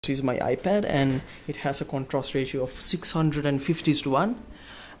This is my iPad and it has a contrast ratio of 650:1,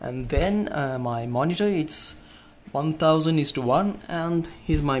 and then my monitor, it's 1000:1, and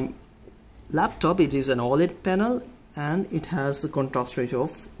here's my laptop. It is an OLED panel and it has a contrast ratio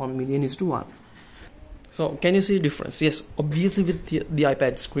of 1,000,000:1. So can you see the difference? Yes, obviously with the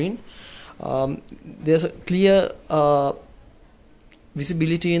iPad screen there's a clear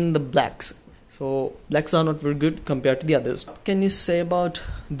visibility in the blacks. So blacks are not very good compared to the others. What can you say about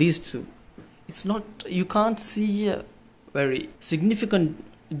these two? It's not, you can't see a very significant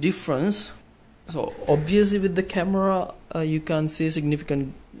difference. So obviously with the camera you can see a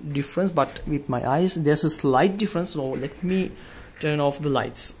significant difference, but with my eyes there's a slight difference. So let me turn off the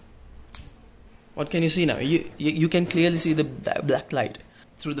lights. What can you see now? You can clearly see the black light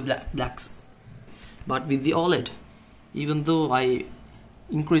through the blacks. But with the OLED, even though I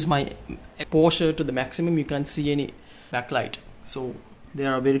increase my exposure to the maximum, you can't see any backlight. So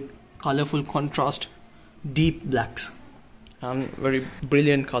there are very colorful contrast, deep blacks and very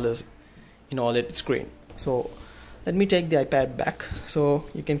brilliant colors in OLED screen. So let me take the iPad back so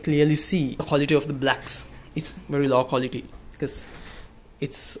you can clearly see the quality of the blacks. It's very low quality because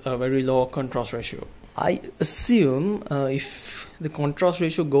it's a very low contrast ratio. I assume if the contrast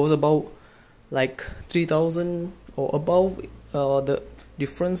ratio goes above like 3000 or above, the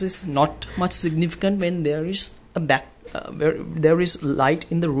difference is not much significant when there is there is light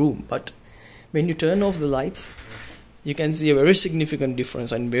in the room. But when you turn off the lights, you can see a very significant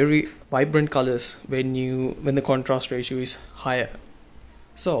difference and very vibrant colors when the contrast ratio is higher.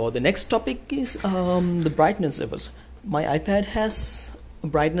 So the next topic is the brightness levels. My iPad has a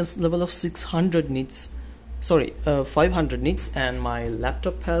brightness level of 500 nits, and my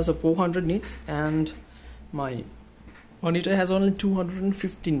laptop has a 400 nits, and my monitor has only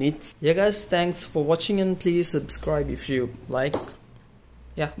 250 nits. Yeah guys, thanks for watching and please subscribe if you like.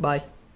 Yeah, bye.